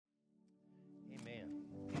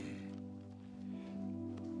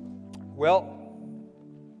Well,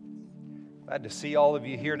 glad to see all of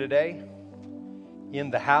you here today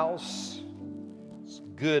in the house. It's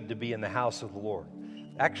good to be in the house of the Lord.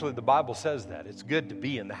 Actually, the Bible says that. It's good to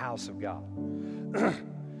be in the house of God.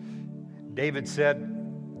 David said,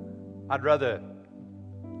 I'd rather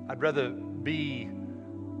be,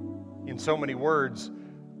 in so many words,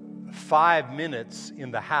 5 minutes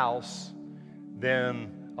in the house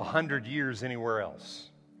than 100 years anywhere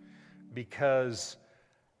else, because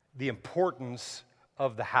the importance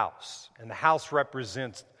of the house, and the house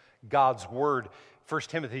represents God's word. 1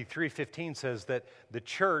 Timothy 3:15 says that the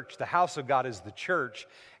church, the house of God, is the church,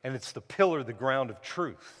 and it's the pillar, the ground of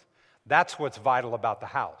truth. That's what's vital about the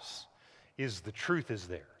house, is the truth is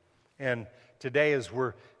there. And today, as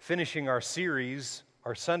we're finishing our series,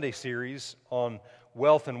 our Sunday series on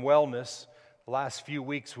wealth and wellness, the last few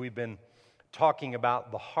weeks we've been talking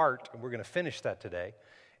about the heart, and we're going to finish that today.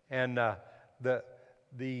 And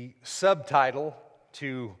the subtitle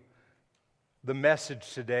to the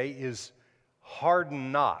message today is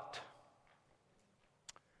Harden Not.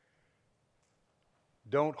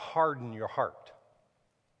 Don't harden your heart.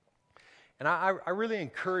 And I really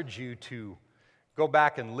encourage you to go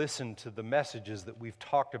back and listen to the messages that we've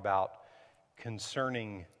talked about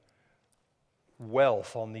concerning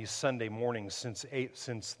wealth on these Sunday mornings since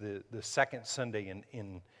the second Sunday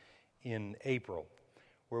in April,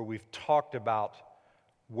 where we've talked about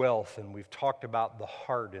wealth and we've talked about the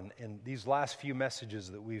heart, and these last few messages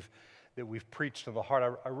that we've preached on the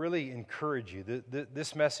heart. I really encourage you,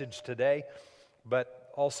 this message today, but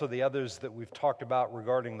also the others that we've talked about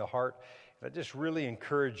regarding the heart. I just really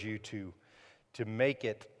encourage you to make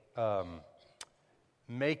it an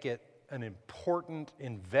important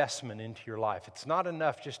investment into your life. It's not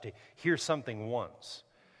enough just to hear something once,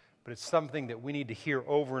 but it's something that we need to hear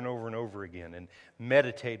over and over and over again and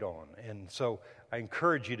meditate on. And so I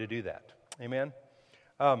encourage you to do that. Amen?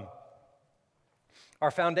 Our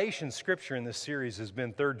foundation scripture in this series has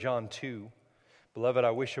been 3 John 2. Beloved,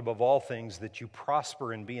 I wish above all things that you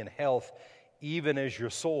prosper and be in health, even as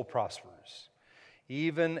your soul prospers,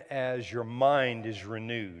 even as your mind is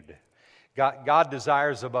renewed. God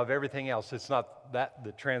desires above everything else. It's not that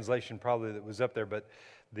the translation probably that was up there, but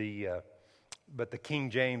the King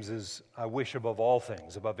James is, I wish above all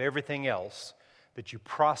things, above everything else, that you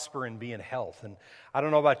prosper and be in health. And I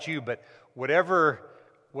don't know about you, but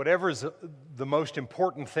whatever's the most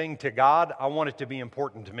important thing to God, I want it to be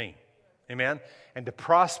important to me. Amen? And to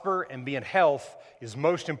prosper and be in health is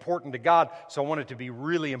most important to God, so I want it to be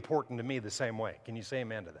really important to me the same way. Can you say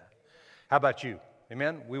amen to that? How about you?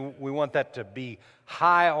 Amen? We want that to be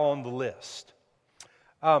high on the list.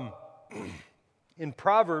 In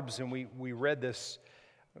Proverbs, and we read this,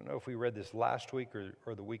 I don't know if we read this last week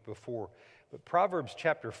or the week before, but Proverbs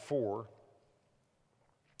chapter 4,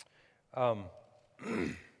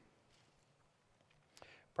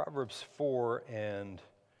 Proverbs 4 and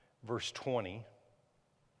verse 20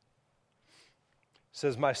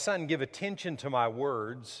 says, My son, give attention to my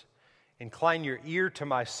words, incline your ear to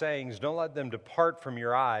my sayings, don't let them depart from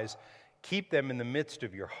your eyes, keep them in the midst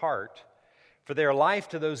of your heart, for they are life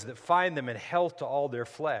to those that find them and health to all their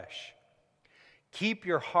flesh. Keep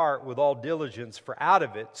your heart with all diligence, for out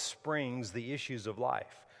of it springs the issues of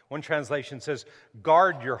life. One translation says,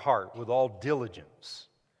 guard your heart with all diligence.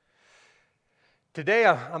 Today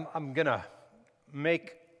I'm going to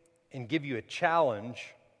make and give you a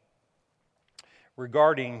challenge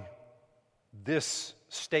regarding this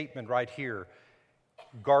statement right here,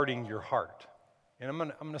 guarding your heart. And I'm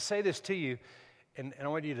going to say this to you, and I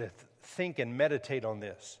want you to think and meditate on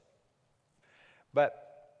this. But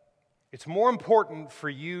it's more important for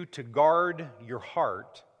you to guard your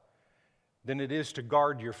heart than it is to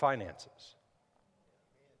guard your finances.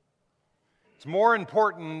 It's more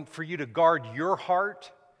important for you to guard your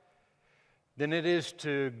heart than it is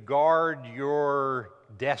to guard your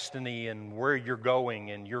destiny and where you're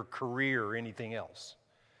going and your career or anything else.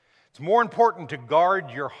 It's more important to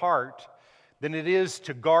guard your heart than it is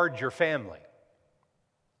to guard your family.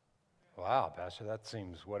 Wow, Pastor, that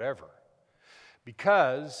seems whatever.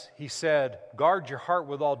 Because he said, guard your heart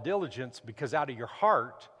with all diligence, because out of your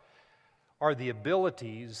heart are the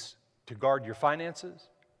abilities to guard your finances,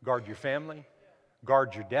 guard your family,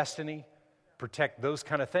 guard your destiny, protect those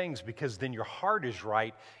kind of things, because then your heart is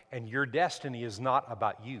right and your destiny is not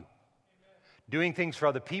about you. Doing things for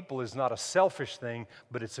other people is not a selfish thing,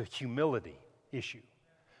 but it's a humility issue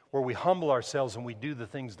where we humble ourselves and we do the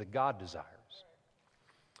things that God desires.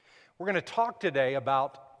 We're going to talk today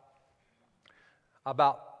about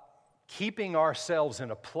keeping ourselves in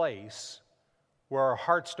a place where our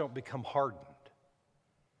hearts don't become hardened.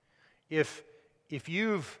 If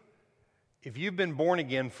you've If you've been born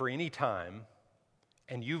again for any time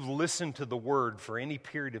and you've listened to the Word for any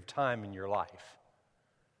period of time in your life,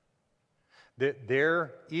 that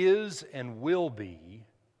there is and will be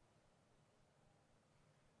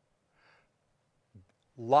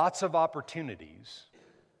lots of opportunities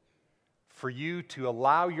for you to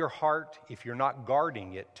allow your heart, if you're not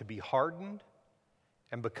guarding it, to be hardened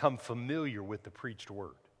and become familiar with the preached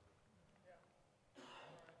word.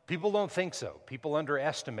 People don't think so. People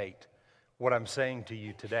underestimate what I'm saying to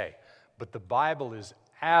you today. But the Bible is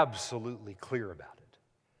absolutely clear about it.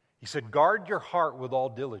 He said, guard your heart with all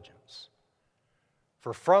diligence,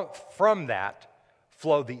 for from that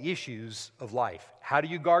flow the issues of life. How do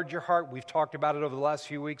you guard your heart? We've talked about it over the last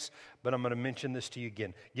few weeks, but I'm going to mention this to you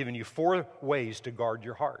again, giving you 4 ways to guard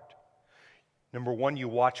your heart. Number 1, you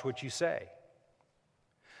watch what you say.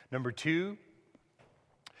 Number 2,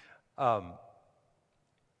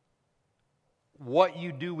 what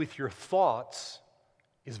you do with your thoughts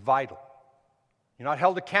is vital. You're not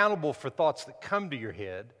held accountable for thoughts that come to your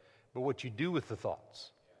head, but what you do with the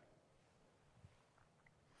thoughts.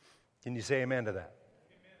 Can you say amen to that?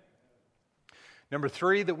 Number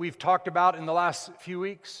 3 that we've talked about in the last few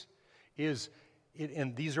weeks is,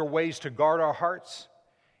 and these are ways to guard our hearts,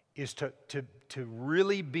 is to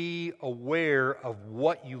really be aware of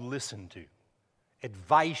what you listen to,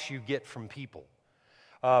 advice you get from people,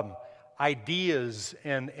 ideas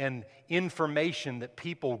and information that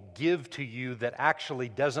people give to you that actually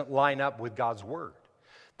doesn't line up with God's Word.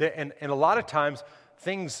 And a lot of times,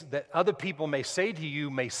 things that other people may say to you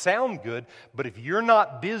may sound good, but if you're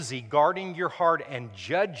not busy guarding your heart and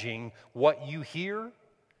judging what you hear,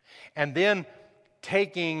 and then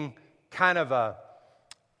taking kind of a,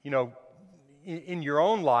 in your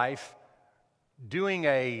own life, doing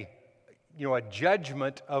a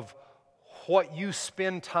judgment of what you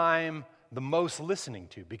spend time the most listening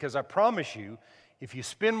to. Because I promise you, if you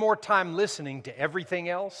spend more time listening to everything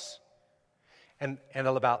else, and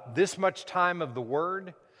about this much time of the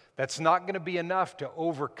Word, that's not going to be enough to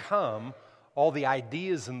overcome all the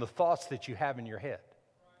ideas and the thoughts that you have in your head.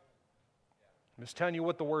 I'm just telling you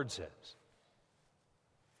what the Word says.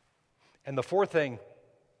 And the 4th thing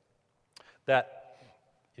that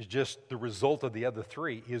is just the result of the other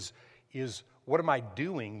 3 is what am I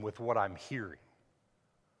doing with what I'm hearing?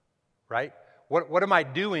 Right? What am I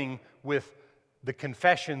doing with the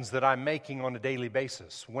confessions that I'm making on a daily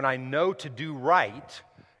basis? When I know to do right,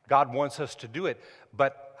 God wants us to do it.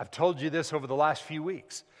 But I've told you this over the last few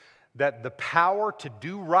weeks, that the power to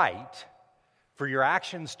do right, for your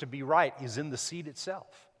actions to be right, is in the seed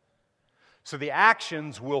itself. So the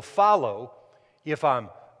actions will follow if I'm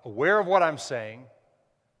aware of what I'm saying,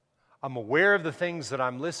 I'm aware of the things that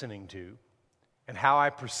I'm listening to, and how I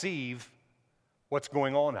perceive what's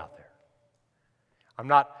going on out there. I'm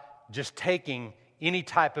not just taking any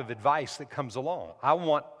type of advice that comes along. I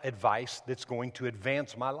want advice that's going to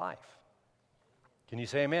advance my life. Can you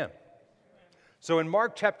say amen? So in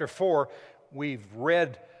Mark chapter 4, we've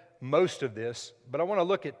read most of this, but I want to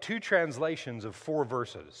look at 2 translations of 4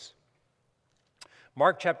 verses.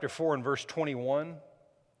 Mark chapter 4 and verse 21.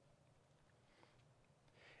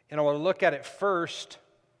 And I want to look at it first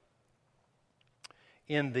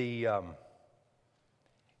in the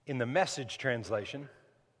Message translation.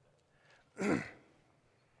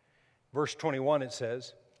 Verse 21, it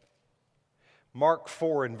says, Mark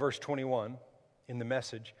 4 and verse 21 in the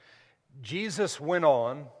Message, Jesus went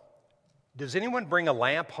on, does anyone bring a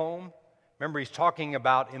lamp home? Remember, he's talking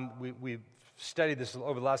about, we've studied this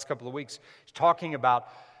over the last couple of weeks, he's talking about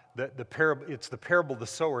the parable, it's the parable of the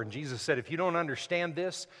sower, and Jesus said, if you don't understand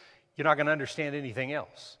this, you're not going to understand anything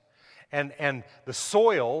else. And the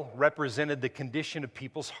soil represented the condition of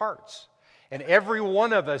people's hearts. And every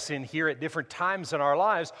one of us in here at different times in our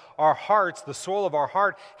lives, our hearts, the soil of our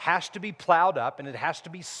heart has to be plowed up and it has to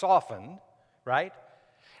be softened, right?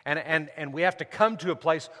 And we have to come to a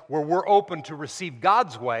place where we're open to receive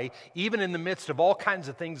God's way, even in the midst of all kinds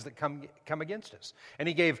of things that come against us. And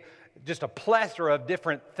he gave just a plethora of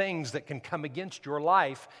different things that can come against your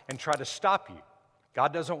life and try to stop you.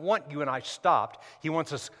 God doesn't want you and I stopped. He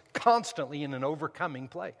wants us constantly in an overcoming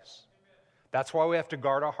place. That's why we have to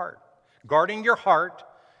guard our heart. Guarding your heart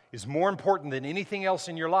is more important than anything else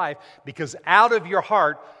in your life, because out of your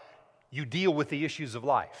heart, you deal with the issues of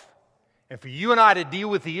life. And for you and I to deal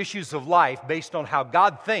with the issues of life based on how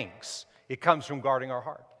God thinks, it comes from guarding our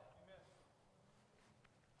heart.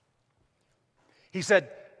 He said,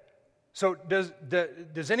 so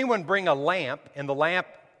does anyone bring a lamp, and the lamp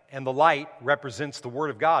and the light represents the Word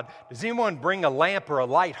of God. Does anyone bring a lamp or a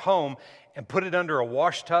light home and put it under a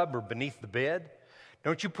wash tub or beneath the bed?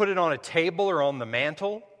 Don't you put it on a table or on the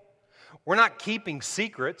mantle? We're not keeping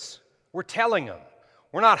secrets. We're telling them.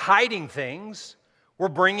 We're not hiding things. We're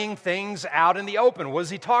bringing things out in the open. What is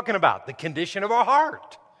he talking about? The condition of our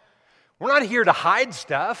heart. We're not here to hide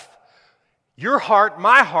stuff. Your heart,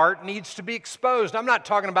 my heart, needs to be exposed. I'm not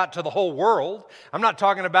talking about to the whole world. I'm not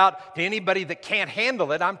talking about to anybody that can't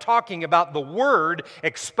handle it. I'm talking about the Word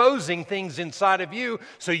exposing things inside of you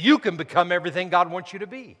so you can become everything God wants you to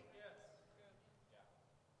be.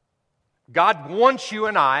 God wants you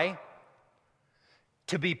and I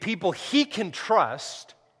to be people He can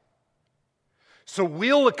trust, so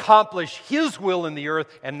we'll accomplish His will in the earth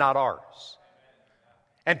and not ours.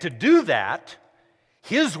 And to do that,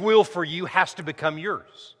 His will for you has to become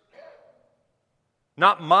yours.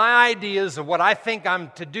 Not my ideas of what I think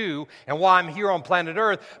I'm to do and why I'm here on planet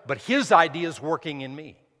Earth, but His ideas working in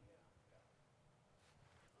me.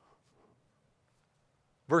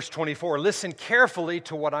 Verse 24, listen carefully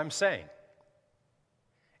to what I'm saying,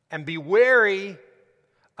 and be wary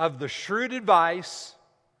of the shrewd advice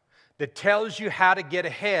that tells you how to get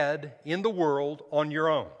ahead in the world on your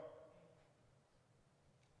own.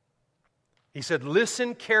 He said,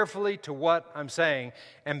 listen carefully to what I'm saying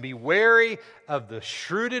and be wary of the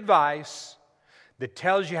shrewd advice that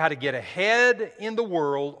tells you how to get ahead in the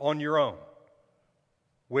world on your own,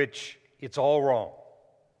 which it's all wrong.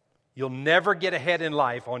 You'll never get ahead in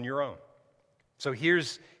life on your own. So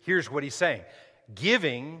here's what he's saying.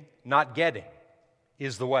 Giving, not getting,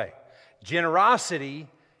 is the way. Generosity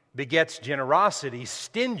begets generosity.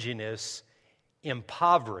 Stinginess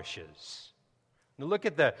impoverishes. Now look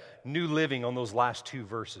at the New Living on those last two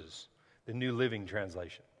verses, the New Living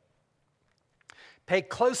Translation. Pay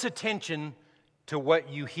close attention to what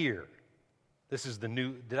you hear. This is the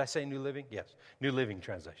new, did I say New Living? Yes, New Living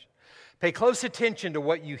Translation. Pay close attention to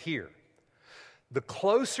what you hear. The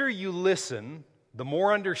closer you listen, the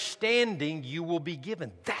more understanding you will be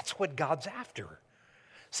given. That's what God's after.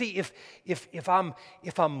 See, if I'm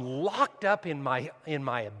locked up in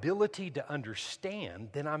my ability to understand,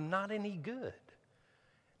 then I'm not any good.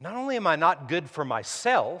 Not only am I not good for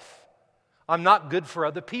myself, I'm not good for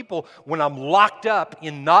other people when I'm locked up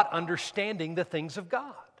in not understanding the things of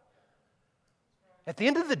God. At the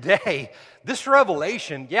end of the day, this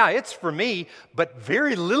revelation, yeah, it's for me, but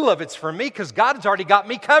very little of it's for me because God has already got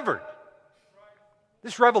me covered.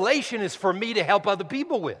 This revelation is for me to help other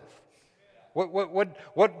people with.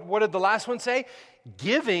 What did the last one say?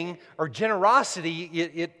 Giving or generosity,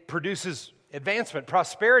 it produces advancement,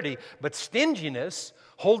 prosperity, but stinginess,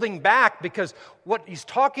 holding back, because what he's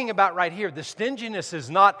talking about right here, the stinginess is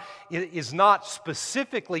not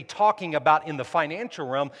specifically talking about in the financial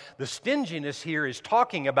realm. The stinginess here is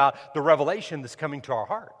talking about the revelation that's coming to our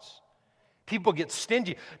hearts. People get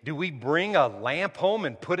stingy. Do we bring a lamp home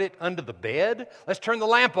and put it under the bed? Let's turn the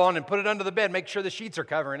lamp on and put it under the bed. Make sure the sheets are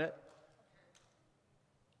covering it.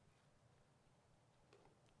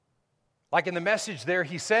 Like in the message there,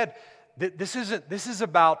 he said that this is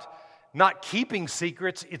about not keeping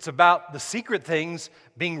secrets. It's about the secret things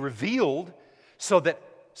being revealed so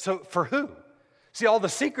for who? See, all the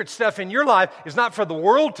secret stuff in your life is not for the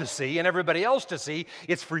world to see and everybody else to see.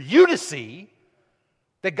 It's for you to see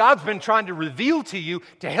that God's been trying to reveal to you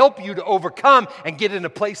to help you to overcome and get in a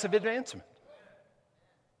place of advancement.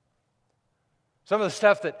 Some of the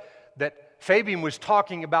stuff that Fabian was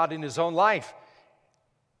talking about in his own life,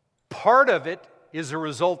 part of it is a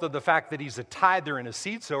result of the fact that he's a tither and a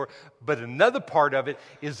seed sower, but another part of it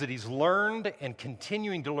is that he's learned and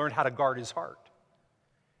continuing to learn how to guard his heart,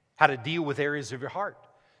 how to deal with areas of your heart.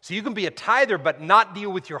 So you can be a tither but not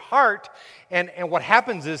deal with your heart, and what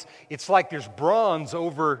happens is it's like there's bronze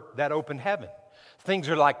over that open heaven. Things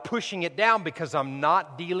are like pushing it down because I'm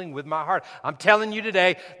not dealing with my heart. I'm telling you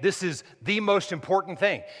today, this is the most important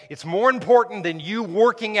thing. It's more important than you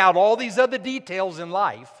working out all these other details in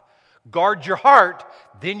life. Guard your heart,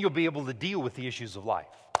 then you'll be able to deal with the issues of life.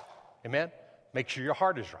 Amen? Make sure your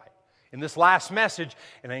heart is right. In this last message,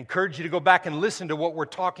 and I encourage you to go back and listen to what we're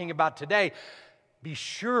talking about today, be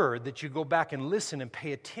sure that you go back and listen and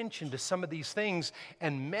pay attention to some of these things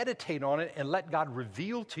and meditate on it and let God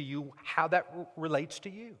reveal to you how that relates to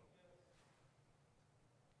you.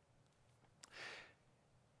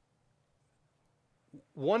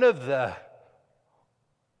 One of the...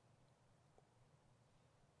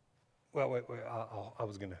 Well, wait, I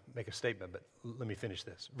was going to make a statement, but let me finish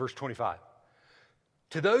this. Verse 25.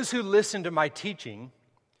 To those who listen to my teaching,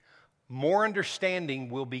 more understanding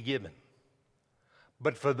will be given.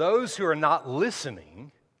 But for those who are not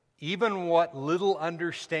listening, even what little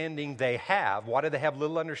understanding they have, why do they have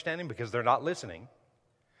little understanding? Because they're not listening.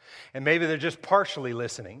 And maybe they're just partially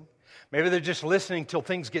listening. Maybe they're just listening till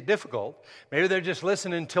things get difficult. Maybe they're just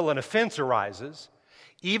listening until an offense arises.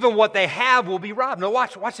 Even what they have will be robbed. No,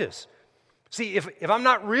 watch this. See, if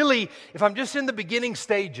I'm just in the beginning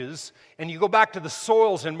stages, and you go back to the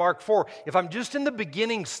soils in Mark 4, if I'm just in the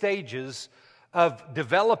beginning stages of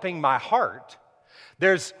developing my heart,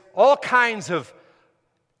 there's all kinds of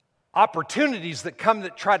opportunities that come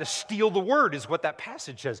that try to steal the word, is what that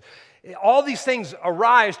passage says. All these things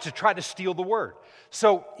arise to try to steal the word.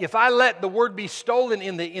 So if I let the word be stolen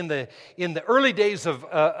in the early days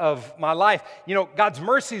of my life, God's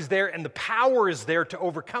mercy is there and the power is there to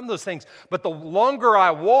overcome those things. But the longer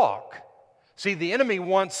I walk, see, the enemy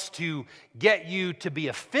wants to get you to be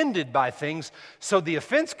offended by things, so the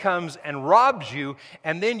offense comes and robs you,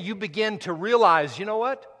 and then you begin to realize, you know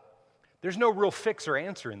what? There's no real fix or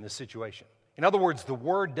answer in this situation. In other words, the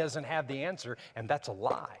word doesn't have the answer, and that's a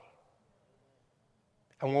lie.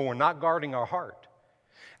 And when we're not guarding our heart,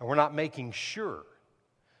 and we're not making sure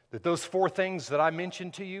that those 4 things that I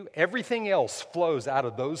mentioned to you, everything else flows out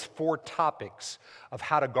of those 4 topics of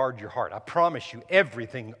how to guard your heart. I promise you,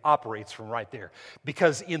 everything operates from right there.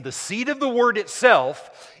 Because in the seed of the word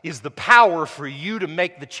itself is the power for you to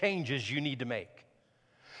make the changes you need to make.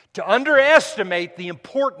 To underestimate the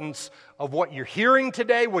importance of what you're hearing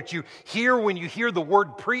today, what you hear when you hear the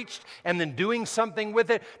word preached, and then doing something with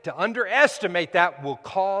it, to underestimate that will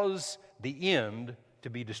cause the end to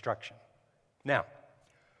be destruction. Now,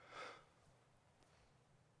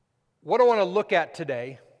 what I want to look at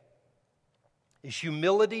today is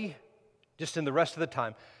humility, just in the rest of the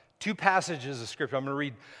time. 2 passages of Scripture. I'm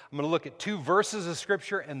going to look at 2 verses of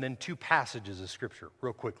Scripture and then 2 passages of Scripture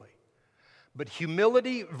real quickly. But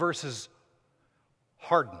humility versus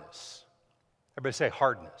hardness. Everybody say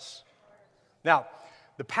hardness. Now,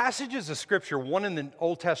 the passages of Scripture, one in the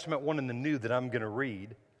Old Testament, one in the New, that I'm going to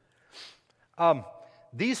read,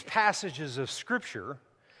 these passages of Scripture,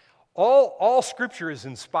 all Scripture is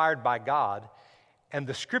inspired by God, and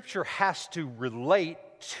the Scripture has to relate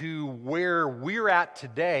to where we're at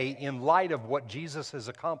today in light of what Jesus has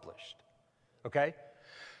accomplished. Okay?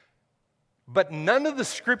 But none of the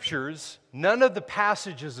Scriptures, none of the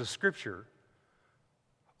passages of Scripture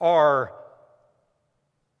are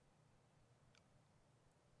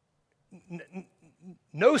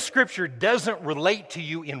no Scripture doesn't relate to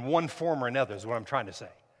you in one form or another, is what I'm trying to say.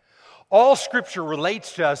 All Scripture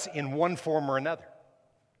relates to us in one form or another.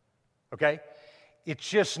 Okay? It's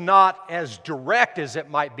just not as direct as it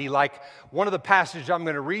might be. Like one of the passages I'm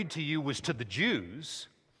going to read to you was to the Jews.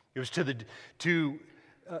 It was to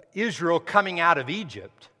Israel coming out of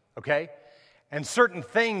Egypt. Okay? And certain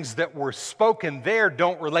things that were spoken there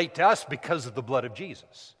don't relate to us because of the blood of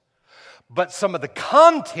Jesus. But some of the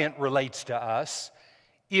content relates to us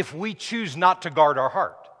if we choose not to guard our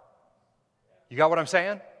heart. You got what I'm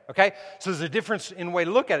saying? Okay? So there's a difference in the way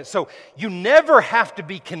to look at it. So you never have to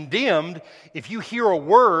be condemned if you hear a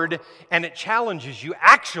word and it challenges you.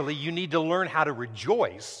 Actually, you need to learn how to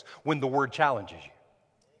rejoice when the word challenges you.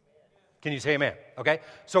 Can you say amen? Okay?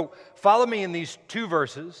 So follow me in these 2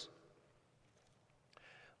 verses.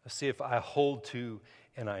 Let's see if I hold to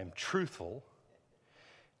and I am truthful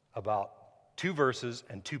about 2 verses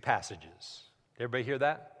and 2 passages. Did everybody hear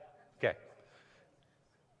that? Okay.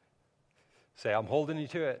 Say, I'm holding you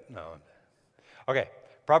to it? No. Okay.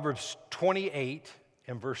 Proverbs 28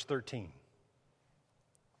 and verse 13.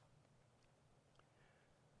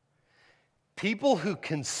 People who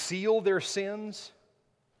conceal their sins,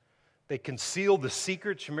 they conceal the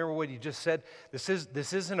secrets. Remember what he just said? This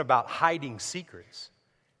isn't about hiding secrets.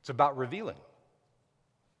 It's about revealing.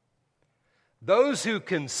 Those who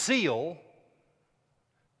conceal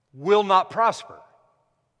will not prosper.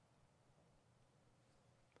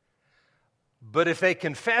 But if they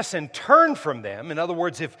confess and turn from them, in other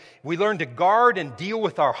words, if we learn to guard and deal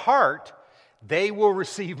with our heart, they will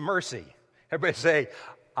receive mercy. Everybody say,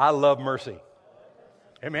 I love mercy.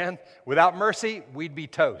 Amen? Without mercy, we'd be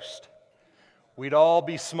toast. We'd all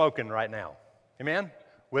be smoking right now. Amen?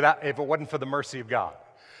 If it wasn't for the mercy of God.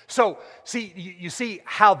 So, see, you see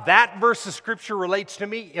how that verse of Scripture relates to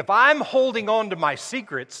me? If I'm holding on to my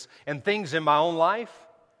secrets and things in my own life,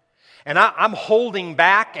 and I'm holding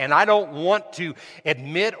back and I don't want to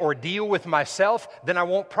admit or deal with myself, then I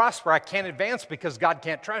won't prosper. I can't advance because God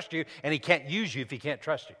can't trust you and He can't use you if He can't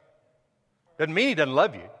trust you. Doesn't mean He doesn't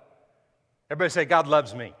love you. Everybody say, God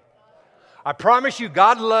loves me. I promise you,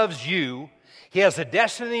 God loves you. He has a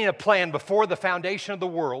destiny and a plan before the foundation of the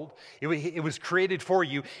world. It was created for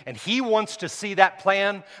you, and He wants to see that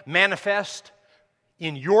plan manifest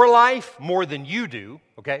in your life more than you do.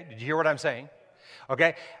 Okay? Did you hear what I'm saying?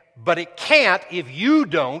 Okay? But it can't if you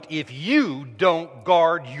don't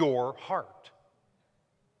guard your heart.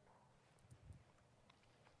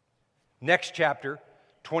 Next chapter,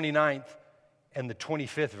 29th and the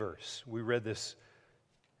 25th verse. We read this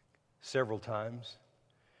several times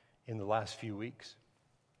in the last few weeks.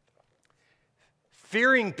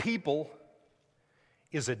 Fearing people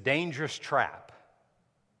is a dangerous trap.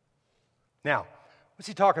 Now, what's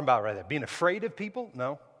he talking about right there? Being afraid of people?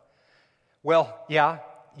 No. Well, yeah,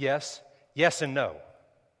 yes and no.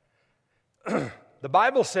 The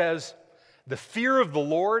Bible says the fear of the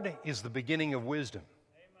Lord is the beginning of wisdom.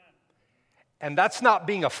 Amen. And that's not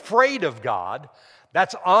being afraid of God.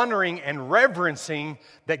 That's honoring and reverencing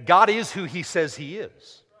that God is who He says He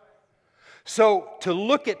is. So to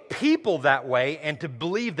look at people that way and to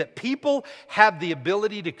believe that people have the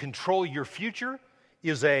ability to control your future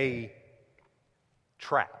is a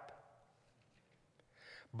trap.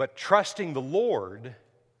 But trusting the Lord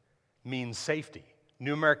means safety.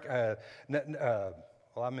 New American.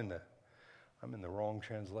 I'm in the wrong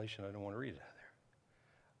translation. I don't want to read it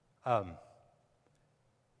out there.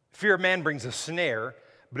 Fear of man brings a snare,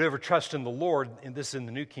 but whoever trusts in the Lord, and this is in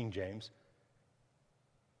the New King James,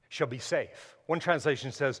 shall be safe. One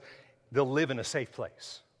translation says they'll live in a safe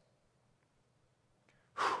place.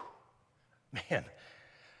 Whew. Man,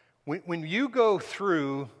 when you go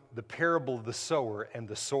through the parable of the sower and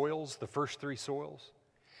the soils, the first three soils,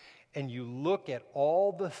 and you look at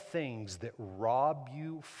all the things that rob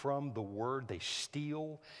you from the word, they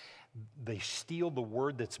steal the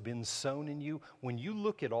word that's been sown in you. When you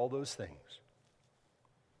look at all those things,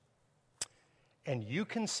 and you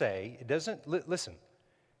can say, listen,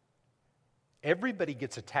 everybody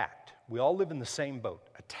gets attacked. We all live in the same boat.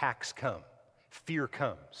 Attacks come. Fear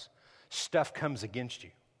comes. Stuff comes against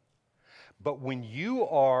you. But when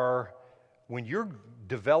you're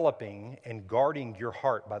developing and guarding your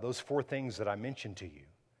heart by those four things that I mentioned to you,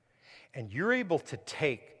 and you're able to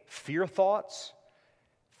take fear thoughts,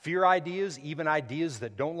 fear ideas, even ideas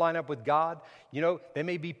that don't line up with God, they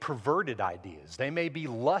may be perverted ideas. They may be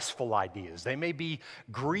lustful ideas. They may be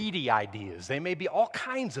greedy ideas. They may be all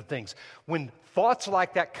kinds of things. When thoughts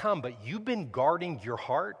like that come, but you've been guarding your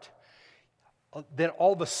heart, then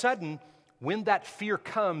all of a sudden, when that fear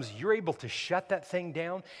comes, you're able to shut that thing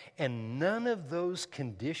down, and none of those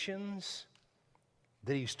conditions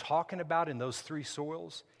that he's talking about in those three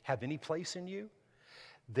soils have any place in you.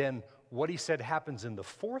 Then what he said happens in the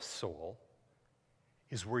fourth soil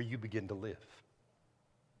is where you begin to live.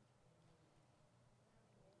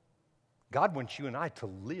 God wants you and I to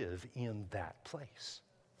live in that place.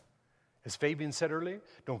 As Fabian said earlier,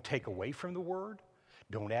 don't take away from the word,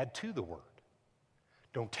 don't add to the word.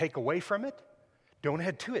 Don't take away from it. Don't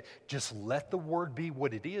add to it. Just let the word be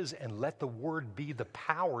what it is, and let the word be the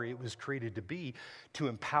power it was created to be, to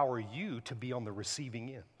empower you to be on the receiving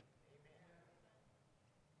end.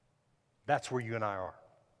 That's where you and I are.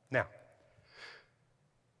 Now,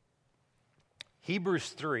 Hebrews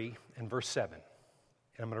 3 and verse 7.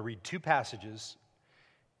 And I'm going to read two passages,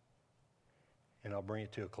 and I'll bring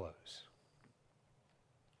it to a close.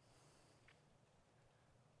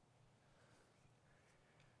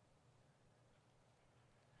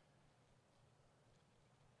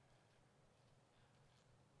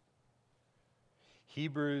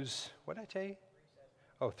 Hebrews, what did I tell you?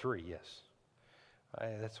 3, yes.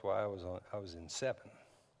 That's why I was in 7.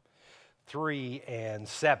 3 and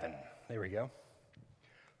 7. There we go.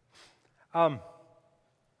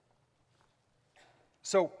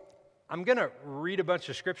 So I'm going to read a bunch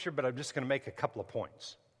of scripture, but I'm just going to make a couple of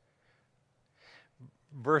points.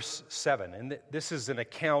 Verse 7, and this is an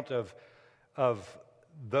account of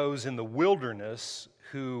those in the wilderness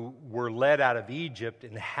who were led out of Egypt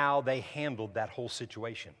and how they handled that whole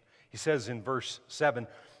situation. He says in verse 7,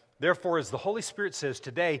 "Therefore, as the Holy Spirit says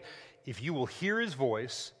today, if you will hear His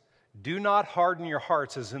voice, do not harden your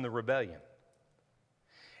hearts as in the rebellion.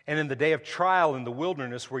 And in the day of trial in the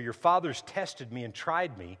wilderness, where your fathers tested me and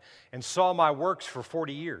tried me and saw my works for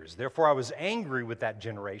 40 years. Therefore, I was angry with that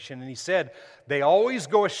generation." And he said, "They always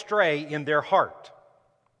go astray in their heart,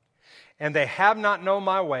 and they have not known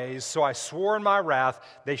my ways, so I swore in my wrath,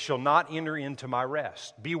 they shall not enter into my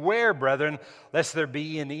rest. Beware, brethren, lest there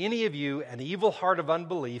be in any of you an evil heart of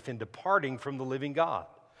unbelief in departing from the living God.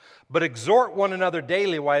 But exhort one another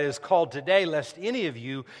daily while it is called today, lest any of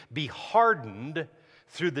you be hardened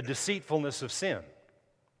through the deceitfulness of sin."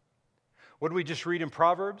 What did we just read in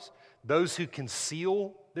Proverbs? Those who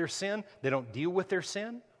conceal their sin, they don't deal with their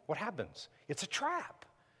sin. What happens? It's a trap.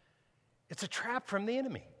 It's a trap from the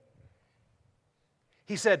enemy.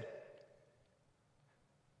 He said,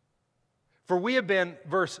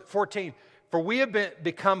 verse 14, For we have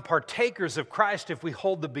become partakers of Christ if we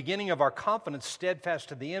hold the beginning of our confidence steadfast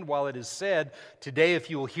to the end, while it is said, today if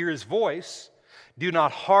you will hear His voice, do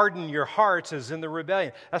not harden your hearts as in the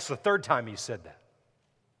rebellion. That's the third time He said that.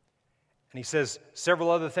 And He says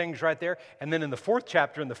several other things right there. And then in the 4th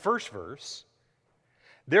chapter, in the 1st verse,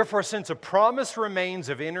 therefore, since a promise remains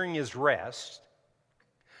of entering His rest,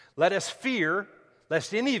 let us fear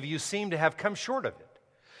lest any of you seem to have come short of it.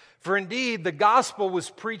 For indeed, the gospel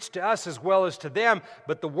was preached to us as well as to them,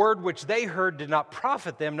 but the word which they heard did not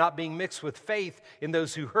profit them, not being mixed with faith in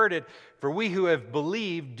those who heard it. For we who have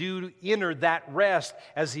believed do enter that rest,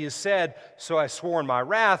 as He has said, so I swore in my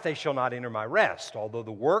wrath, they shall not enter my rest. Although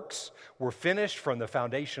the works were finished from the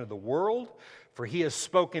foundation of the world, for He has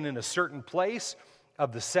spoken in a certain place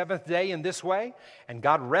of the 7th day in this way, and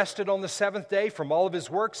God rested on the 7th day from all of His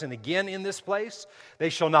works, and again in this place, they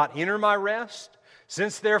shall not enter my rest.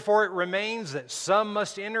 Since therefore it remains that some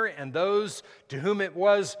must enter, and those to whom it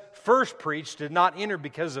was first preached did not enter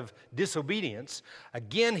because of disobedience,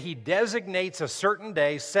 again He designates a certain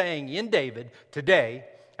day, saying in David, today,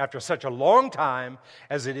 after such a long time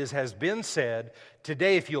as it has been said,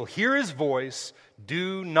 today if you'll hear His voice,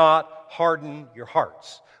 do not harden your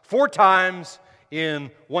hearts. 4 times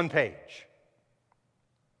in one page.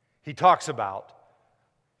 He talks about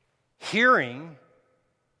hearing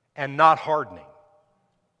and not hardening.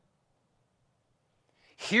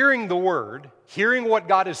 Hearing the Word, hearing what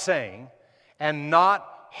God is saying, and not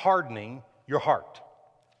hardening your heart.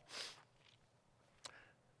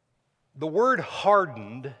 The word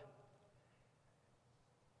hardened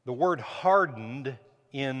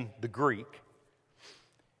in the Greek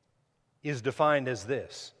is defined as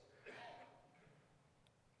this: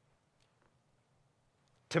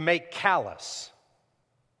 to make callous,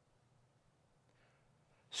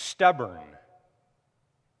 stubborn,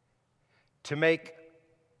 to make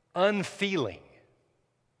unfeeling.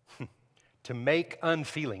 To make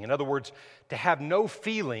unfeeling. In other words, to have no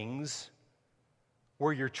feelings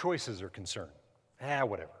where your choices are concerned.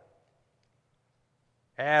 Whatever.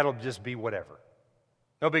 It'll just be whatever.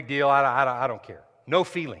 No big deal, I don't care. No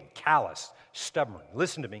feeling, callous, stubborn.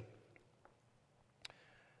 Listen to me.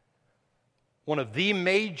 One of the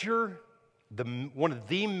major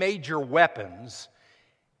weapons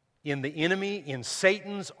in the enemy, in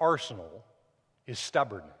Satan's arsenal, is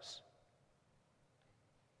stubbornness.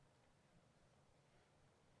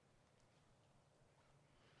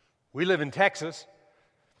 We live in Texas,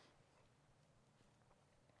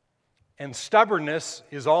 and stubbornness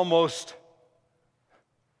is almost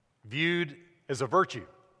viewed as a virtue.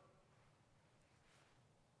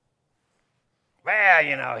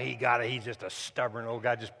 Well, he's just a stubborn old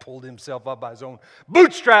guy, just pulled himself up by his own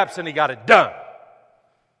bootstraps and he got it done.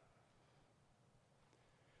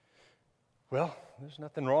 Well, there's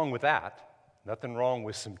nothing wrong with that. Nothing wrong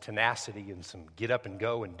with some tenacity and some get up and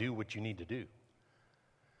go and do what you need to do.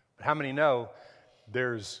 But how many know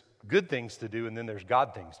there's good things to do and then there's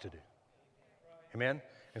God things to do? Amen?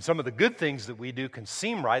 And some of the good things that we do can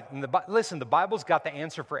seem right. And listen, the Bible's got the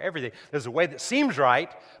answer for everything. There's a way that seems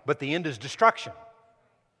right, but the end is destruction.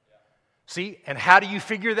 See, and how do you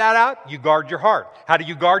figure that out? You guard your heart. How do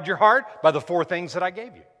you guard your heart? By the 4 things that I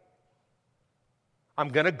gave you. I'm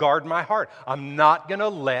going to guard my heart. I'm not going to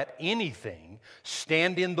let anything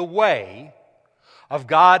stand in the way of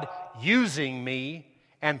God using me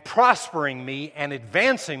and prospering me and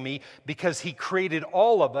advancing me, because He created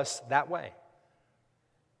all of us that way.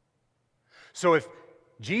 So if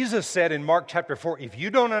Jesus said in Mark chapter 4, if you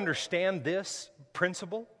don't understand this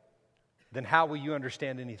principle, then how will you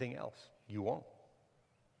understand anything else? You won't.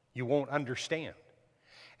 You won't understand.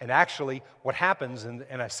 And actually, what happens, and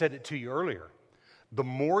I said it to you earlier, the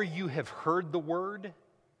more you have heard the Word,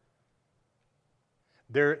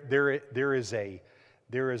 there is a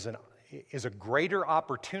greater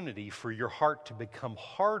opportunity for your heart to become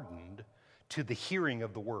hardened to the hearing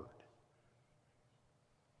of the Word.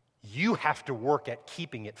 You have to work at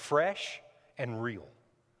keeping it fresh and real.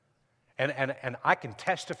 And I can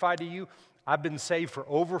testify to you, I've been saved for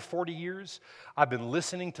over 40 years. I've been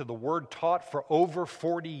listening to the Word taught for over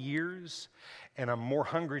 40 years, and I'm more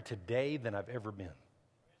hungry today than I've ever been.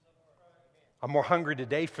 I'm more hungry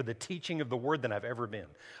today for the teaching of the Word than I've ever been.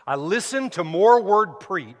 I listen to more Word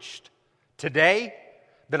preached today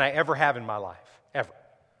than I ever have in my life, ever,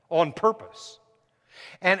 on purpose.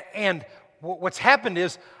 And what's happened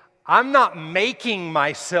is, I'm not making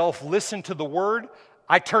myself listen to the Word.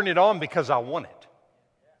 I turn it on because I want it.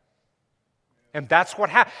 And that's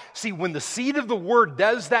what happens. See, when the seed of the Word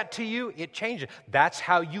does that to you, it changes. That's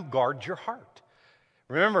how you guard your heart.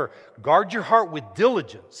 Remember, guard your heart with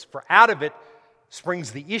diligence, for out of it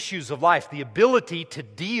springs the issues of life, the ability to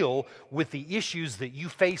deal with the issues that you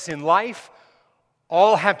face in life,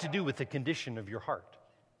 all have to do with the condition of your heart.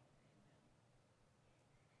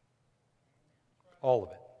 All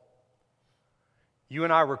of it. You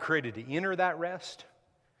and I were created to enter that rest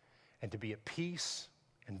and to be at peace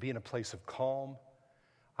and be in a place of calm.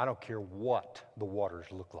 I don't care what the waters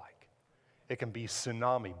look like. It can be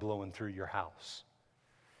tsunami blowing through your house.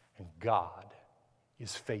 And God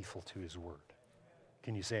is faithful to His word.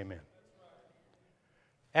 Can you say amen?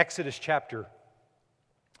 Exodus chapter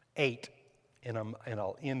 8, and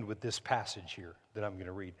I'll end with this passage here that I'm going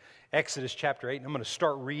to read. Exodus chapter 8, and I'm going to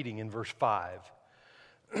start reading in verse 5.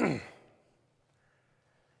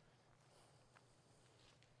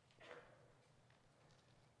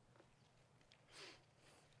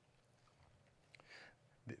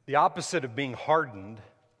 The opposite of being hardened,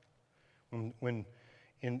 when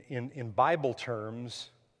in Bible terms,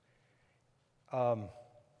 the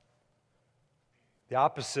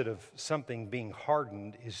opposite of something being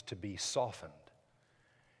hardened is to be softened.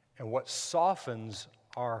 And what softens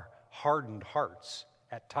our hardened hearts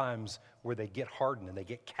at times where they get hardened and they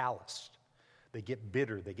get calloused, they get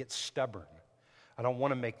bitter, they get stubborn. I don't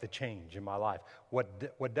want to make the change in my life.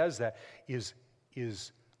 What does that is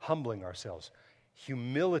humbling ourselves.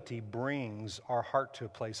 Humility brings our heart to a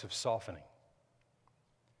place of softening.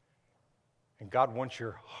 And God wants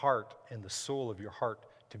your heart and the soul of your heart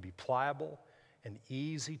to be pliable and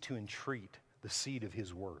easy to entreat the seed of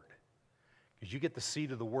His word. Because you get the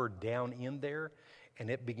seed of the word down in there,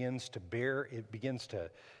 and it begins to bear, it begins to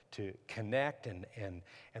connect, and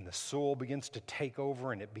the soul begins to take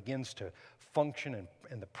over, and it begins to function,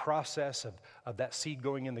 and the process of that seed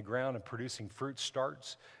going in the ground and producing fruit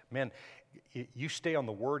starts. Man, you stay on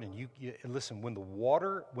the word, and you listen, when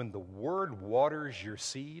the word waters your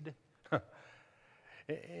seed.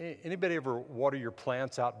 Anybody ever water your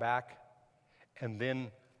plants out back, and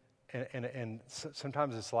then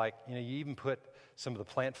sometimes it's like, you even put some of the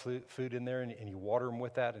plant food in there, and you water them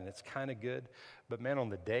with that, and it's kind of good. But man, on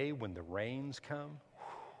the day when the rains come,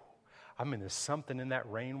 there's something in that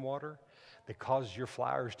rainwater that causes your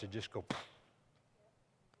flowers to just go.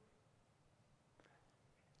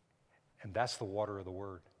 And that's the water of the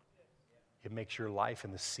word. It makes your life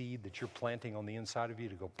and the seed that you're planting on the inside of you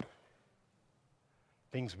to go.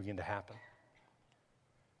 Things begin to happen.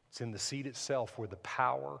 It's in the seed itself where the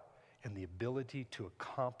power and the ability to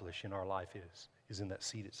accomplish in our life is in that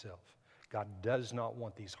seed itself. God does not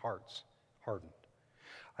want these hearts hardened.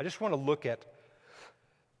 I just want to look at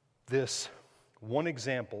this one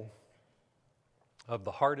example of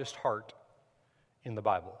the hardest heart in the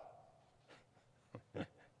Bible.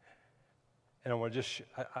 And I want to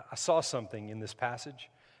I saw something in this passage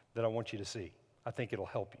that I want you to see. I think it'll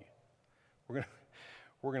help you.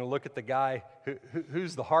 We're going to look at the guy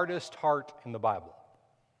who's the hardest heart in the Bible.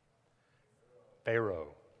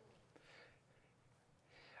 Pharaoh.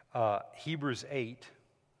 Hebrews 8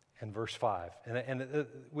 and verse 5. And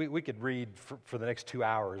we could read for the next 2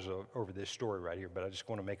 hours over this story right here, but I just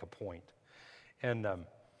want to make a point. And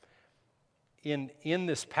in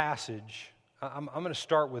this passage, I'm going to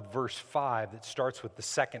start with verse 5 that starts with the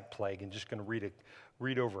second plague, and just going to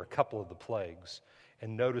read over a couple of the plagues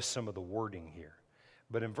and notice some of the wording here.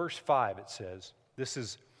 But in verse 5 it says, this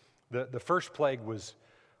is, the first plague was,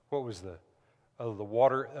 what was the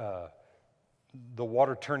water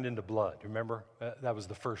turned into blood, remember? That was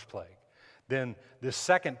the first plague. Then the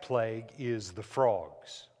second plague is the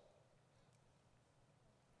frogs.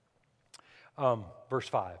 Verse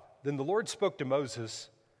 5, Then the Lord spoke to Moses,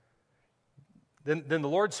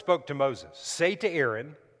 say to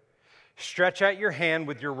Aaron, stretch out your hand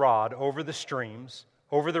with your rod over the streams,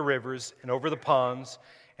 over the rivers, and over the ponds,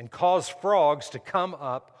 and cause frogs to come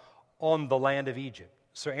up on the land of Egypt.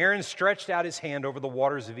 So Aaron stretched out his hand over the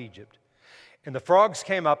waters of Egypt, and the frogs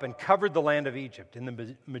came up and covered the land of Egypt. And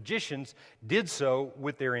the magicians did so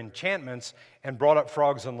with their enchantments and brought up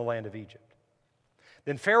frogs on the land of Egypt.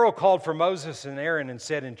 Then Pharaoh called for Moses and Aaron and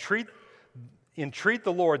said, Entreat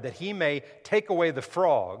the Lord that he may take away the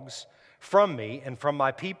frogs from me and from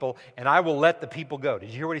my people, and I will let the people go. Did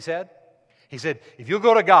you hear what he said? He said, if you'll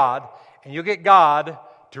go to God and you'll get God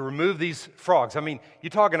to remove these frogs. You're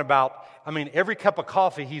talking about, every cup of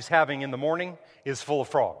coffee he's having in the morning is full of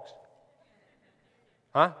frogs.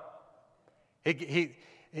 Huh?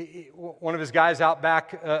 One of his guys out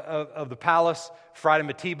back of the palace fried him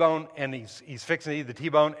a T-bone, and he's fixing to eat the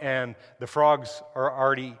T-bone, and the frogs are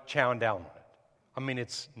already chowing down on it.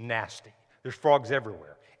 It's nasty. There's frogs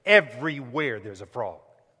everywhere. Everywhere there's a frog.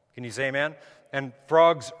 Can you say amen? And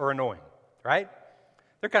frogs are annoying, right?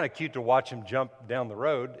 They're kind of cute to watch them jump down the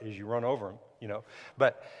road as you run over them.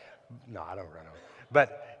 But, no, I don't run over.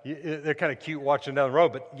 But they're kind of cute watching down the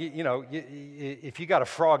road. But, if you got a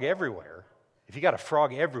frog everywhere,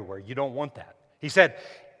 you don't want that. He said,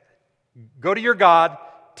 go to your God,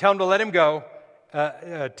 tell him to let him go,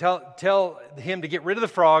 tell him to get rid of the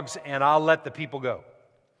frogs, and I'll let the people go.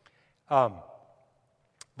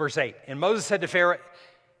 Verse 8, and Moses said to Pharaoh,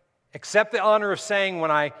 accept the honor of saying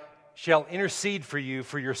when I shall intercede for you,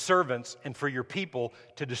 for your servants, and for your people,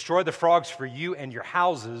 to destroy the frogs for you and your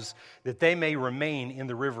houses, that they may remain in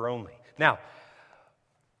the river only. Now,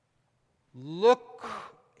 look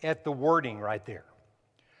at the wording right there.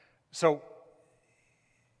 So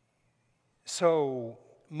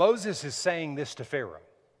Moses is saying this to Pharaoh.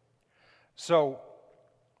 So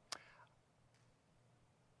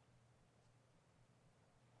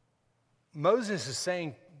Moses is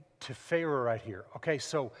saying to Pharaoh right here, okay,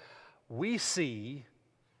 so we see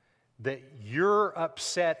that you're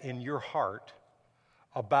upset in your heart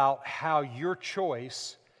about how your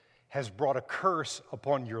choice has brought a curse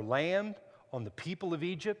upon your land, on the people of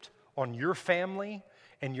Egypt, on your family,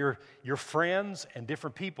 and your friends and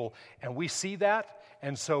different people. And we see that,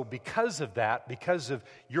 and so because of that, because of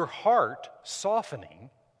your heart softening,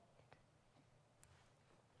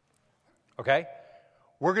 okay,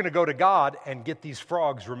 we're going to go to God and get these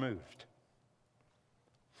frogs removed.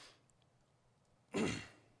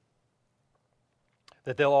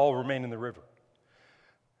 That they'll all remain in the river.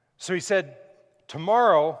 So he said,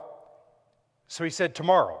 tomorrow.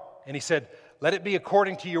 And he said, let it be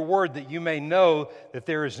according to your word, that you may know that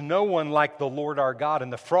there is no one like the Lord our God.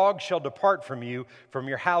 And the frogs shall depart from you, from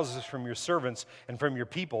your houses, from your servants, and from your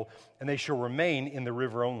people, and they shall remain in the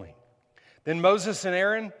river only. Then Moses and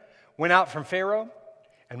Aaron went out from Pharaoh,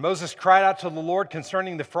 and Moses cried out to the Lord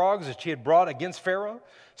concerning the frogs that he had brought against Pharaoh.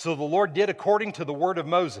 So the Lord did according to the word of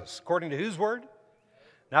Moses. According to whose word?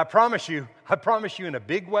 Now I promise you in a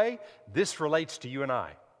big way, this relates to you and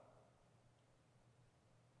I.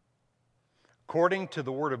 According to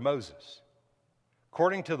the word of Moses.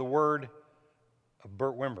 According to the word of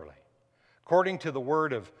Bert Wimberly. According to the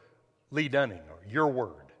word of Lee Dunning, or your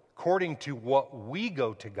word. According to what we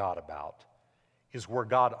go to God about is where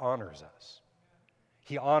God honors us.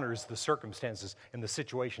 He honors the circumstances and the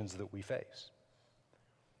situations that we face.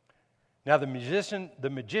 Now the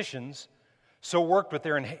magicians so worked with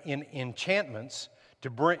their enchantments to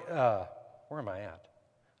bring... where am I at?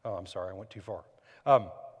 Oh, I'm sorry, I went too far.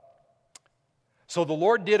 So the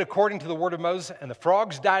Lord did according to the word of Moses, and the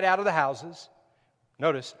frogs died out of the houses.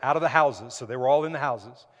 Notice, out of the houses, so they were all in the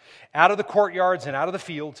houses. Out of the courtyards and out of the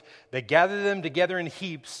fields. They gathered them together in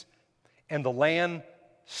heaps, and the land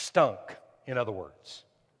stunk, in other words.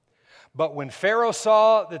 But when Pharaoh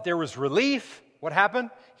saw that there was relief, what happened?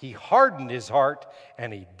 He hardened his heart,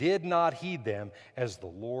 and he did not heed them as the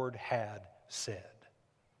Lord had said.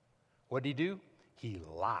 What did he do? He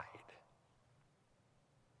lied.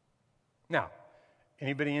 Now,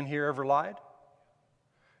 anybody in here ever lied?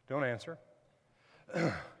 Don't answer.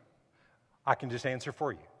 I can just answer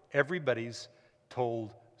for you. Everybody's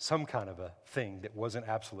told some kind of a thing that wasn't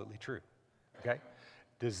absolutely true. Okay?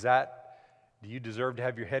 Do you deserve to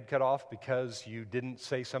have your head cut off because you didn't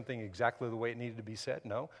say something exactly the way it needed to be said?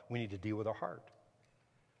 No, we need to deal with our heart.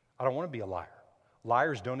 I don't want to be a liar.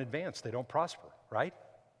 Liars don't advance. They don't prosper, right?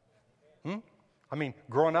 I mean,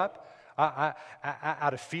 growing up, I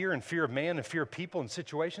out of fear of man and fear of people and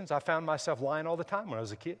situations, I found myself lying all the time when I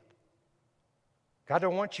was a kid. God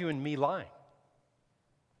don't want you and me lying.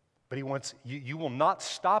 But he wants, you will not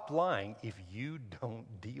stop lying if you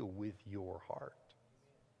don't deal with your heart.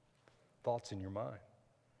 Thoughts in your mind.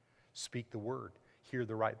 Speak the word. Hear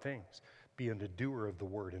the right things. Be a doer of the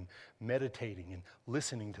word and meditating and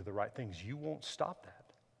listening to the right things. You won't stop that.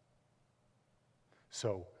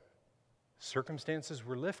 So, circumstances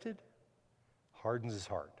were lifted, hardens his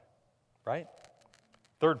heart. Right?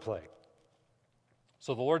 Third plague.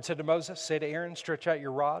 So the Lord said to Moses, say to Aaron, stretch out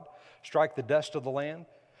your rod, strike the dust of the land,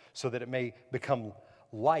 so that it may become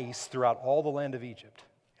lice throughout all the land of Egypt.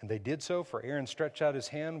 And they did so, for Aaron stretched out his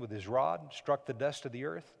hand with his rod, struck the dust of the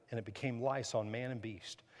earth, and it became lice on man and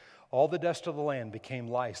beast. All the dust of the land became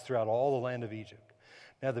lice throughout all the land of Egypt.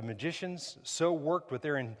 Now the magicians so worked with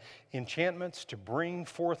their enchantments to bring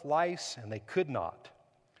forth lice, and they could not.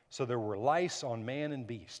 So there were lice on man and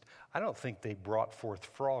beast. I don't think they brought forth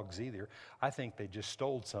frogs either. I think they just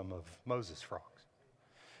stole some of Moses' frogs.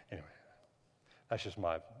 Anyway, that's just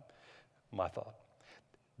my thought.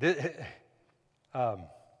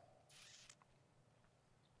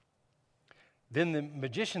 Then the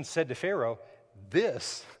magician said to Pharaoh,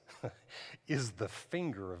 this is the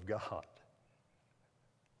finger of God.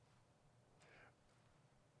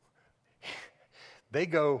 They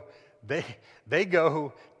go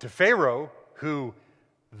to Pharaoh, who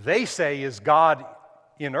they say is God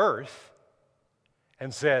in earth,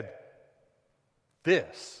 and said,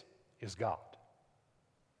 this is God.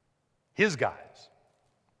 His guys,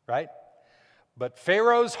 right? But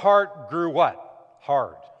Pharaoh's heart grew what?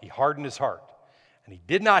 Hard. He hardened his heart. And he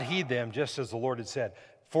did not heed them, just as the Lord had said.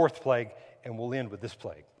 Fourth plague, and we'll end with this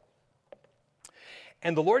plague.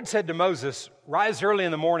 And the Lord said to Moses, rise early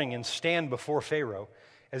in the morning and stand before Pharaoh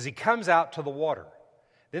as he comes out to the water.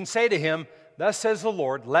 Then say to him, thus says the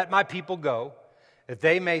Lord, let my people go, that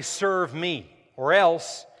they may serve me. Or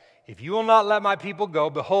else, if you will not let my people go,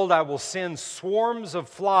 behold, I will send swarms of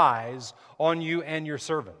flies on you and your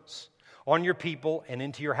servants, on your people and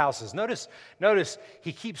into your houses. Notice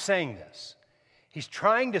he keeps saying this. He's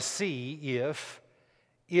trying to see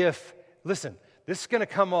if listen, this is going to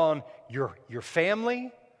come on your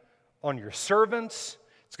family, on your servants.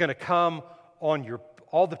 It's going to come on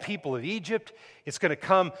all the people of Egypt. It's going to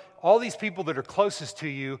come, all these people that are closest to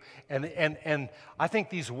you. And I think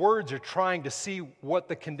these words are trying to see what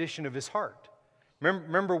the condition of his heart.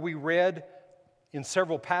 Remember we read in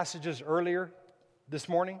several passages earlier this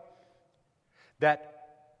morning that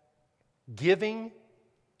giving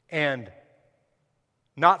and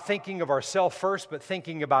not thinking of ourselves first, but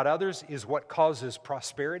thinking about others is what causes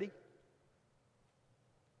prosperity.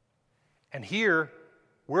 And here,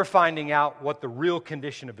 we're finding out what the real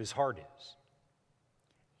condition of his heart is.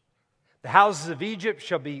 The houses of Egypt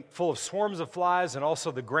shall be full of swarms of flies, and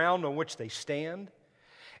also the ground on which they stand.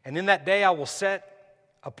 And in that day I will set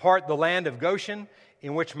apart the land of Goshen,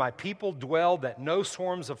 in which my people dwell, that no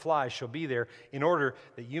swarms of flies shall be there, in order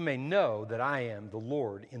that you may know that I am the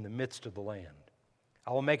Lord in the midst of the land.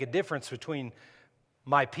 I will make a difference between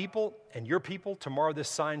my people and your people. Tomorrow this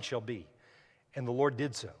sign shall be. And the Lord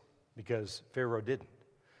did so, because Pharaoh didn't.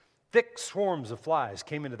 Thick swarms of flies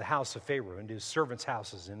came into the house of Pharaoh, into his servants'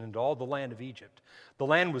 houses, and into all the land of Egypt. The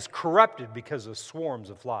land was corrupted because of swarms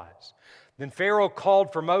of flies. Then Pharaoh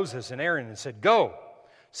called for Moses and Aaron and said, go,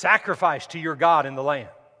 sacrifice to your God in the land.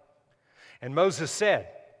 And Moses said,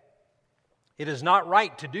 it is not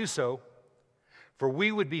right to do so, for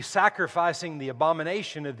we would be sacrificing the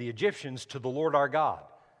abomination of the Egyptians to the Lord our God.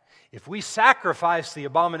 If we sacrifice the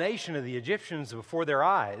abomination of the Egyptians before their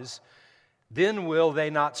eyes, then will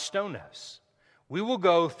they not stone us? We will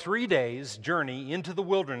go 3 days' journey into the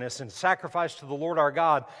wilderness and sacrifice to the Lord our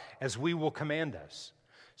God as we will command us.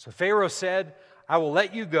 So Pharaoh said, I will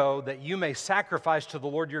let you go, that you may sacrifice to the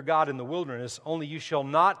Lord your God in the wilderness, only you shall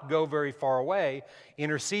not go very far away.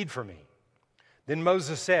 Intercede for me. Then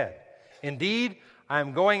Moses said, indeed, I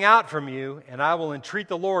am going out from you, and I will entreat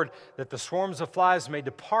the Lord that the swarms of flies may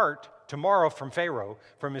depart tomorrow from Pharaoh,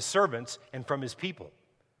 from his servants, and from his people.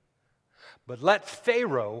 But let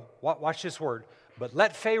Pharaoh, watch this word, but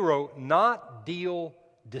let Pharaoh not deal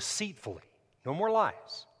deceitfully, no more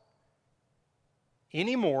lies,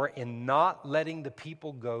 anymore in not letting the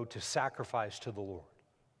people go to sacrifice to the Lord.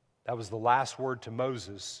 That was the last word to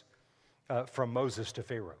Moses, from Moses to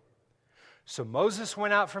Pharaoh. So Moses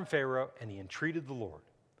went out from Pharaoh, and he entreated the Lord.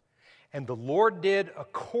 And the Lord did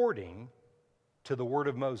according to the word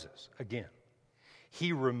of Moses. Again,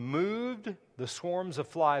 he removed the swarms of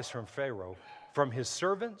flies from Pharaoh, from his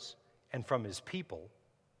servants, and from his people,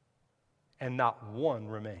 and not one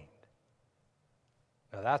remained.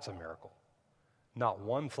 Now that's a miracle. Not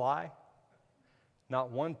one fly,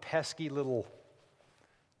 not one pesky little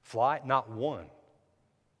fly, not one.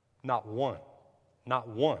 Not one. Not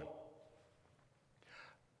one.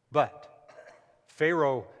 But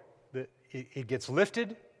Pharaoh, it gets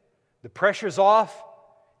lifted, the pressure's off,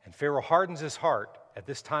 and Pharaoh hardens his heart at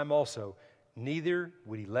this time also. Neither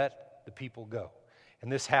would he let the people go.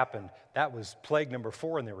 And this happened, that was plague number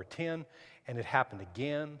 4, and there were 10, and it happened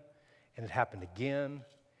again, and it happened again,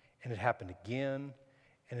 and it happened again,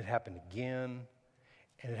 and it happened again,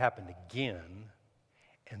 and it happened again.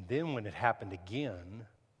 And then when it happened again,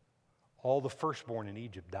 all the firstborn in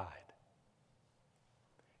Egypt died.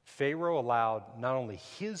 Pharaoh allowed not only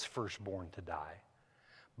his firstborn to die,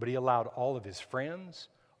 but he allowed all of his friends,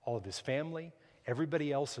 all of his family,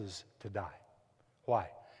 everybody else's to die. Why?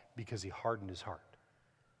 Because he hardened his heart.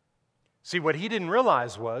 See, what he didn't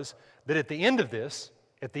realize was that at the end of this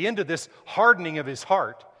hardening of his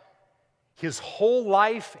heart, his whole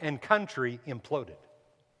life and country imploded.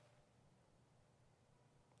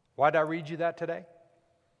 Why did I read you that today?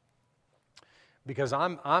 Because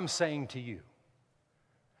I'm saying to you,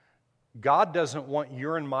 God doesn't want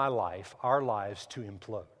your and my life, our lives, to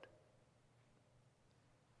implode.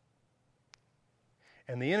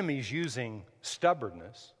 And the enemy's using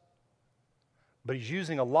stubbornness, but he's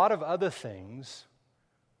using a lot of other things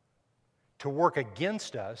to work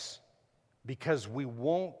against us because we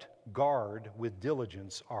won't guard with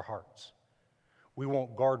diligence our hearts. We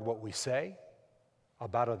won't guard what we say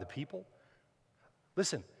about other people.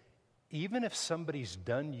 Listen, even if somebody's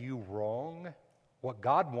done you wrong, what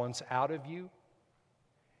God wants out of you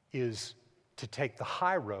is to take the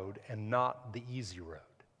high road and not the easy road.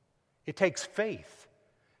 It takes faith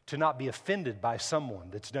to not be offended by someone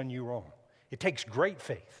that's done you wrong. It takes great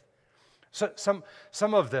faith. So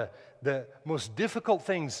some of the most difficult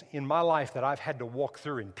things in my life that I've had to walk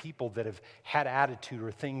through in people that have had attitude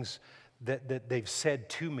or things that they've said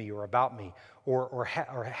to me or about me or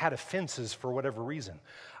had offenses for whatever reason.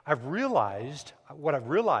 What I've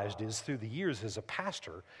realized is through the years as a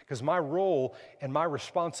pastor, because my role and my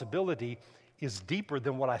responsibility is deeper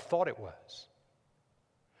than what I thought it was.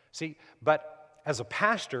 See, but as a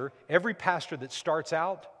pastor, every pastor that starts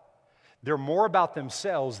out, they're more about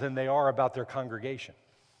themselves than they are about their congregation.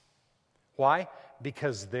 Why?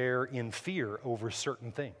 Because they're in fear over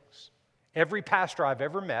certain things. Every pastor I've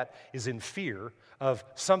ever met is in fear of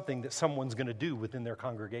something that someone's going to do within their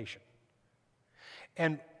congregation.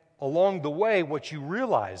 And along the way, what you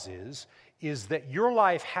realize is that your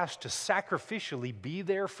life has to sacrificially be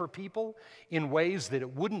there for people in ways that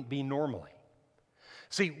it wouldn't be normally.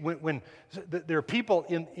 See, when there are people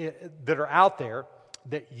that are out there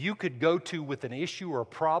that you could go to with an issue or a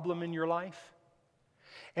problem in your life,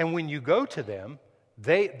 and when you go to them,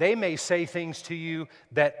 they may say things to you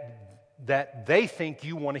that they think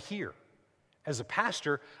you want to hear. As a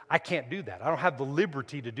pastor, I can't do that. I don't have the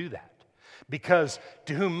liberty to do that. Because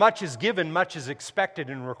to whom much is given, much is expected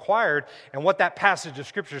and required. And what that passage of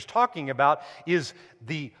Scripture is talking about is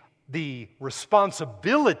the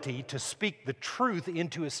responsibility to speak the truth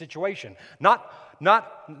into a situation. Not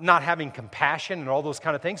having compassion and all those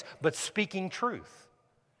kind of things, but speaking truth.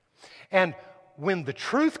 And when the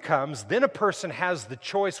truth comes, then a person has the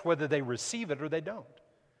choice whether they receive it or they don't.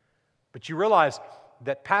 But you realize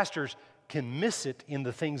that pastors can miss it in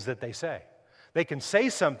the things that they say. They can say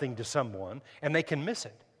something to someone and they can miss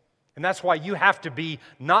it. And that's why you have to be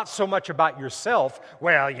not so much about yourself.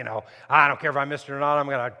 Well, I don't care if I missed it or not. I'm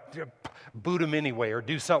going to boot them anyway or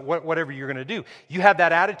do something, whatever you're going to do. You have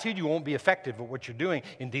that attitude, you won't be effective at what you're doing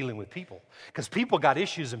in dealing with people. Because people got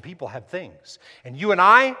issues and people have things. And you and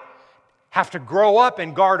I have to grow up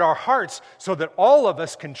and guard our hearts so that all of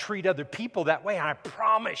us can treat other people that way. And I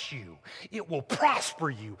promise you, it will prosper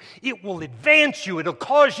you. It will advance you. It'll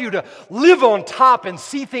cause you to live on top and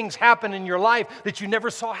see things happen in your life that you never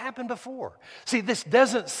saw happen before. See, this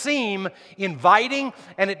doesn't seem inviting,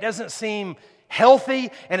 and it doesn't seem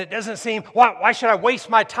healthy, and it doesn't seem, why should I waste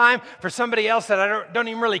my time for somebody else that I don't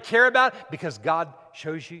even really care about? Because God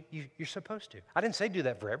shows you you're supposed to. I didn't say do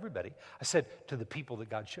that for everybody. I said to the people that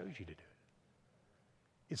God shows you to do it.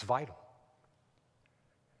 It's vital.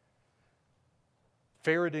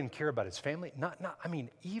 Pharaoh didn't care about his family.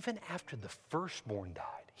 Even after the firstborn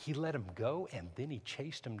died, he let him go and then he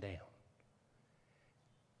chased him down.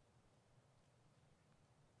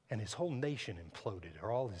 And his whole nation imploded,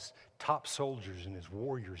 or all his top soldiers and his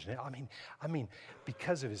warriors.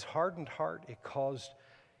 Because of his hardened heart, it caused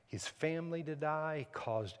his family to die. It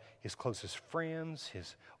caused his closest friends,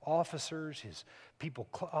 his officers, his people.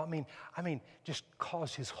 Just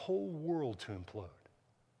caused his whole world to implode.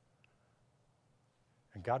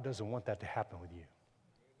 And God doesn't want that to happen with you.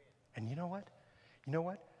 And you know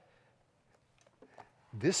what?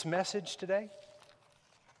 This message today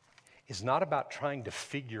is not about trying to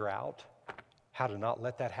figure out how to not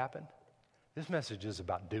let that happen. This message is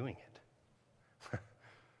about doing it.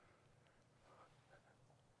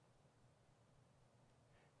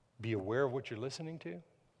 Be aware of what you're listening to.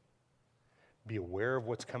 Be aware of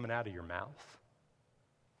what's coming out of your mouth.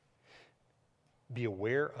 Be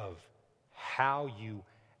aware of how you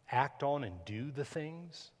act on and do the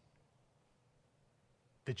things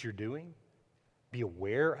that you're doing. Be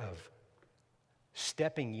aware of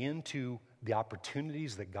stepping into the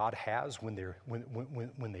opportunities that God has when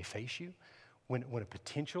they face you. When a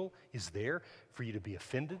potential is there for you to be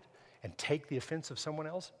offended and take the offense of someone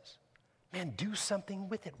else's. Man, do something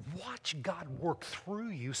with it. Watch God work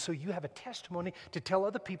through you so you have a testimony to tell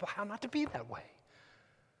other people how not to be that way.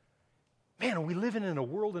 Man, are we living in a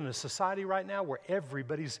world, in a society right now where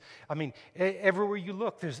everybody's, everywhere you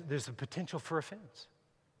look, there's a potential for offense.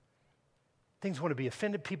 Things want to be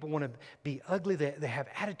offended. People want to be ugly. They have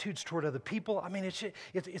attitudes toward other people.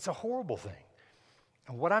 It's a horrible thing.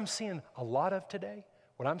 And what I'm seeing a lot of today,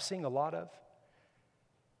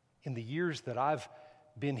 in the years that I've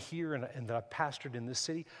been here and that I've pastored in this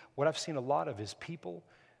city, what I've seen a lot of is people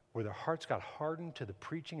where their hearts got hardened to the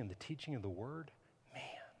preaching and the teaching of the Word. Man,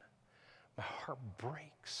 My heart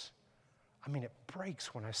breaks. I mean, it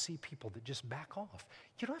breaks when I see people that just back off.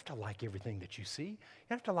 You don't have to like everything that you see. You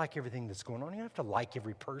don't have to like everything that's going on. You don't have to like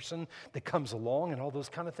every person that comes along and all those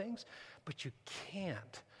kind of things. But you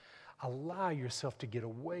can't allow yourself to get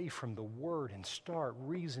away from the Word and start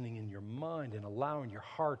reasoning in your mind and allowing your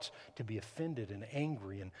hearts to be offended and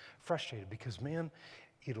angry and frustrated, because, man,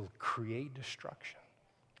 it'll create destruction.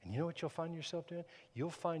 And you know what you'll find yourself doing? You'll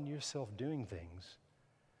find yourself doing things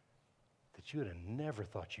that you would have never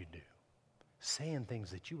thought you'd do. Saying things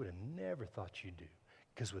that you would have never thought you'd do.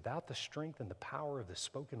 Because without the strength and the power of the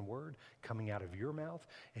spoken word coming out of your mouth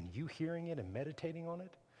and you hearing it and meditating on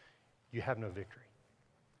it, you have no victory.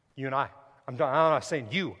 You and I'm not saying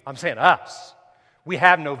you, I'm saying us. We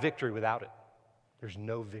have no victory without it. There's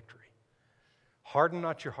no victory. Harden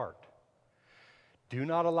not your heart. Do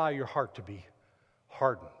not allow your heart to be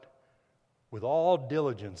hardened. With all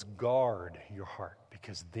diligence, guard your heart,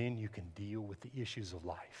 because then you can deal with the issues of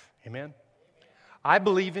life. Amen? I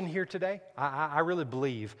believe in here today, I really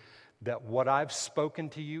believe that what I've spoken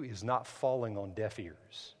to you is not falling on deaf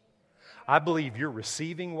ears. I believe you're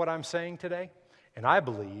receiving what I'm saying today, and I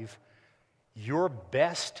believe your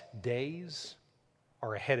best days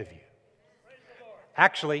are ahead of you.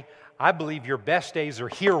 Actually, I believe your best days are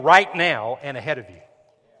here right now and ahead of you.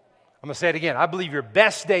 I'm going to say it again. I believe your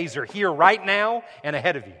best days are here right now and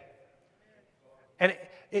ahead of you. And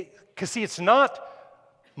because see, it's not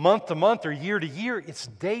month to month or year to year. It's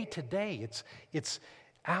day to day. It's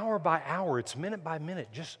hour by hour. It's minute by minute.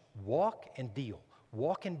 Just walk and deal.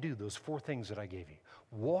 Walk and do those 4 things that I gave you.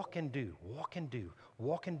 Walk and do. Walk and do.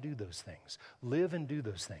 Walk and do those things. Live and do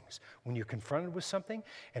those things. When you're confronted with something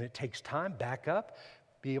and it takes time, back up.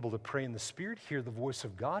 Be able to pray in the Spirit, hear the voice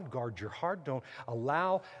of God, guard your heart. Don't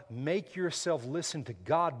make yourself listen to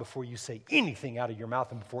God before you say anything out of your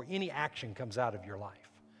mouth and before any action comes out of your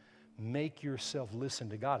life. Make yourself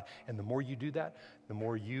listen to God. And the more you do that, the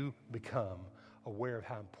more you become aware of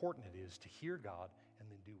how important it is to hear God and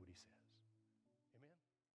then do what He